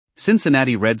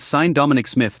Cincinnati Reds sign Dominic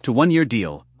Smith to one-year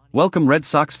deal. Welcome Red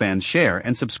Sox fans, share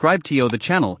and subscribe to the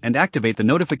channel and activate the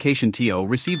notification to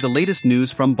receive the latest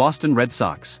news from Boston Red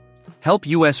Sox. Help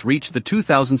us reach the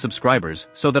 2,000 subscribers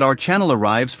so that our channel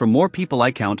arrives for more people.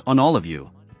 I count on all of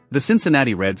you. The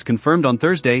Cincinnati Reds confirmed on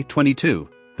Thursday, 22,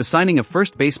 the signing of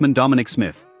first baseman Dominic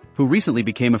Smith, who recently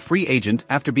became a free agent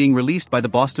after being released by the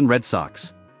Boston Red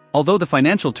Sox. Although the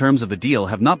financial terms of the deal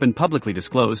have not been publicly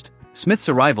disclosed, Smith's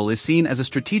arrival is seen as a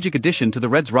strategic addition to the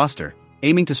Reds roster,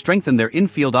 aiming to strengthen their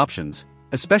infield options,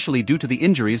 especially due to the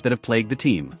injuries that have plagued the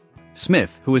team.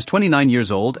 Smith, who is 29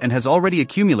 years old and has already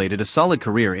accumulated a solid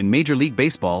career in Major League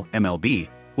Baseball (MLB),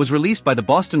 was released by the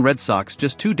Boston Red Sox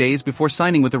just 2 days before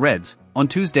signing with the Reds, on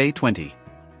Tuesday, 20.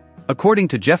 According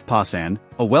to Jeff Passan,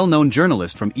 a well-known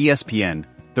journalist from ESPN,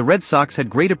 the Red Sox had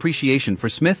great appreciation for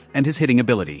Smith and his hitting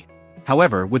ability.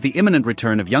 However, with the imminent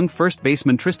return of young first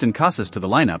baseman Tristan Casas to the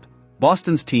lineup,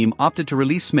 Boston's team opted to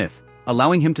release Smith,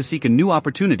 allowing him to seek a new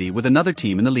opportunity with another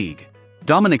team in the league.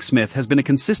 Dominic Smith has been a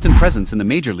consistent presence in the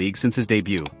major league since his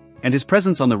debut, and his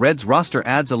presence on the Reds roster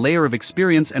adds a layer of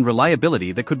experience and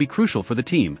reliability that could be crucial for the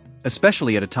team,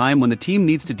 especially at a time when the team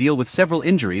needs to deal with several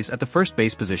injuries at the first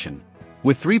base position.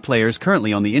 With 3 players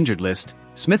currently on the injured list,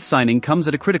 Smith's signing comes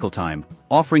at a critical time,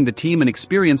 offering the team an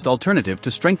experienced alternative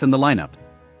to strengthen the lineup.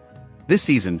 This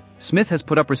season, Smith has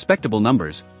put up respectable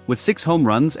numbers, with 6 home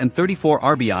runs and 34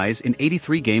 RBIs in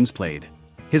 83 games played.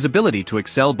 His ability to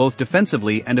excel both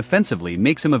defensively and offensively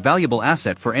makes him a valuable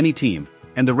asset for any team,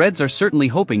 and the Reds are certainly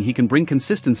hoping he can bring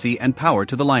consistency and power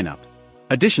to the lineup.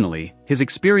 Additionally, his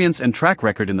experience and track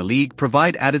record in the league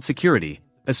provide added security,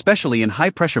 especially in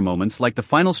high-pressure moments like the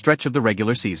final stretch of the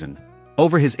regular season.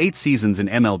 Over his 8 seasons in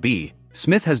MLB,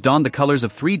 Smith has donned the colors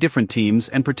of 3 different teams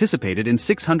and participated in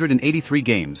 683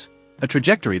 games, a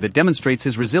trajectory that demonstrates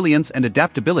his resilience and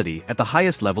adaptability at the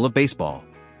highest level of baseball.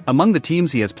 Among the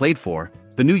teams he has played for,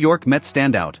 the New York Mets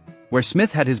stand out, where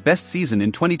Smith had his best season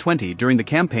in 2020 during the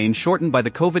campaign shortened by the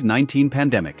COVID-19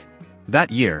 pandemic. That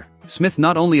year, Smith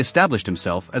not only established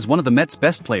himself as one of the Mets'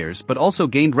 best players but also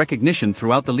gained recognition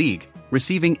throughout the league,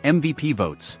 receiving MVP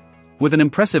votes. With an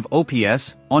impressive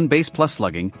OPS, on-base plus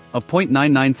slugging, of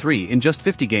 .993 in just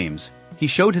 50 games, he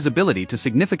showed his ability to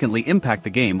significantly impact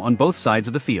the game on both sides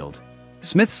of the field.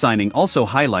 Smith's signing also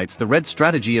highlights the Reds'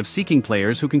 strategy of seeking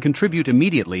players who can contribute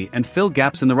immediately and fill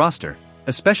gaps in the roster,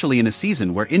 especially in a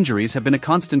season where injuries have been a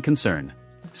constant concern.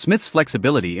 Smith's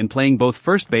flexibility in playing both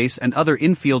first base and other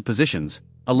infield positions,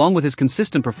 along with his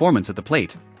consistent performance at the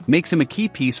plate, makes him a key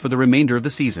piece for the remainder of the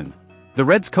season. The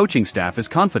Reds' coaching staff is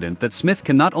confident that Smith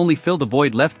can not only fill the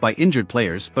void left by injured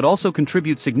players but also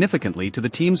contribute significantly to the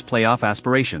team's playoff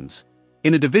aspirations.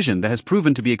 In a division that has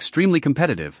proven to be extremely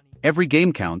competitive, every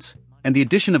game counts, and the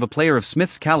addition of a player of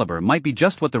Smith's caliber might be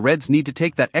just what the Reds need to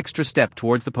take that extra step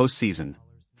towards the postseason.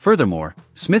 Furthermore,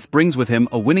 Smith brings with him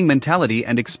a winning mentality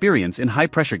and experience in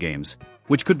high-pressure games,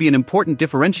 which could be an important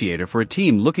differentiator for a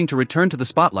team looking to return to the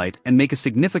spotlight and make a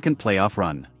significant playoff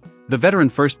run. The veteran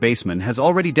first baseman has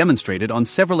already demonstrated on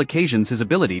several occasions his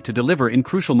ability to deliver in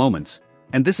crucial moments,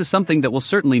 and this is something that will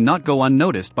certainly not go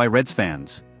unnoticed by Reds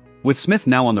fans. With Smith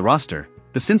now on the roster,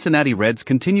 the Cincinnati Reds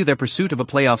continue their pursuit of a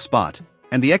playoff spot,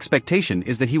 and the expectation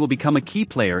is that he will become a key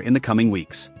player in the coming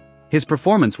weeks. His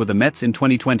performance with the Mets in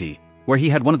 2020, where he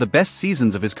had one of the best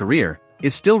seasons of his career,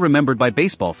 is still remembered by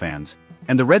baseball fans,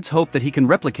 and the Reds hope that he can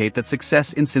replicate that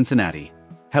success in Cincinnati.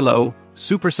 Hello,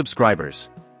 super subscribers.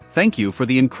 Thank you for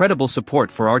the incredible support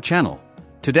for our channel.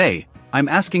 Today, I'm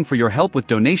asking for your help with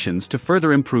donations to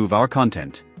further improve our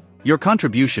content. Your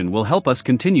contribution will help us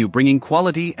continue bringing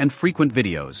quality and frequent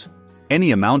videos.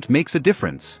 Any amount makes a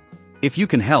difference. If you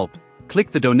can help,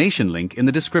 click the donation link in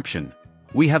the description.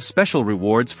 We have special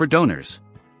rewards for donors.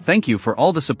 Thank you for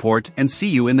all the support and see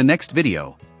you in the next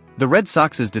video. The Red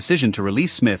Sox's decision to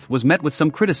release Smith was met with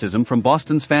some criticism from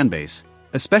Boston's fanbase,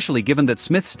 especially given that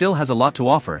Smith still has a lot to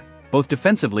offer, both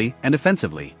defensively and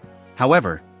offensively.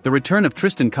 However, the return of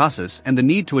Tristan Casas and the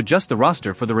need to adjust the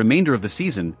roster for the remainder of the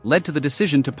season led to the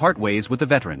decision to part ways with the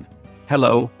veteran.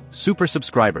 Hello, super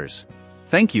subscribers.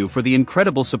 Thank you for the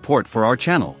incredible support for our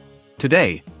channel.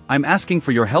 Today, I'm asking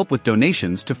for your help with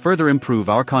donations to further improve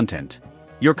our content.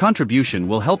 Your contribution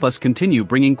will help us continue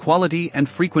bringing quality and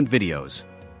frequent videos.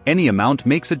 Any amount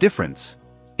makes a difference.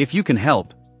 If you can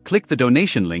help, click the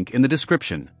donation link in the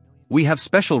description. We have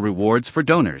special rewards for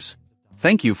donors.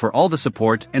 Thank you for all the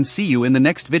support and see you in the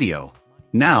next video.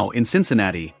 Now in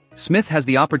Cincinnati, Smith has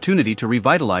the opportunity to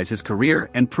revitalize his career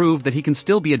and prove that he can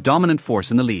still be a dominant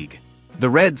force in the league. The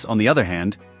Reds, on the other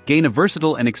hand, gain a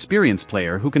versatile and experienced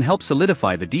player who can help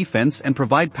solidify the defense and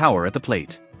provide power at the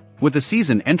plate. With the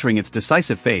season entering its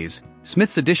decisive phase,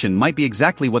 Smith's addition might be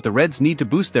exactly what the Reds need to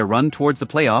boost their run towards the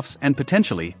playoffs and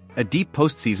potentially, a deep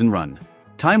postseason run.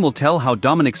 Time will tell how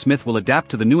Dominic Smith will adapt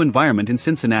to the new environment in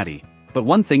Cincinnati, but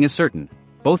one thing is certain: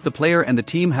 both the player and the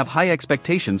team have high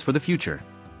expectations for the future.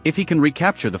 If he can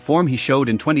recapture the form he showed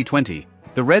in 2020,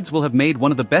 the Reds will have made one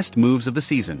of the best moves of the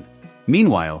season.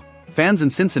 Meanwhile, fans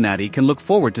in Cincinnati can look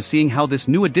forward to seeing how this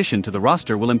new addition to the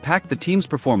roster will impact the team's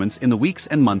performance in the weeks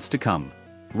and months to come.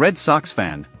 Red Sox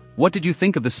fan, what did you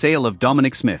think of the sale of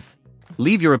Dominic Smith?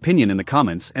 Leave your opinion in the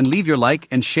comments and leave your like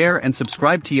and share and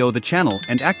subscribe to the channel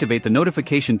and activate the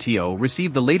notification to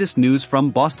receive the latest news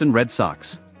from Boston Red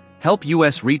Sox. Help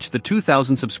us reach the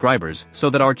 2,000 subscribers so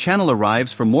that our channel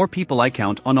arrives for more people. I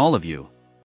count on all of you.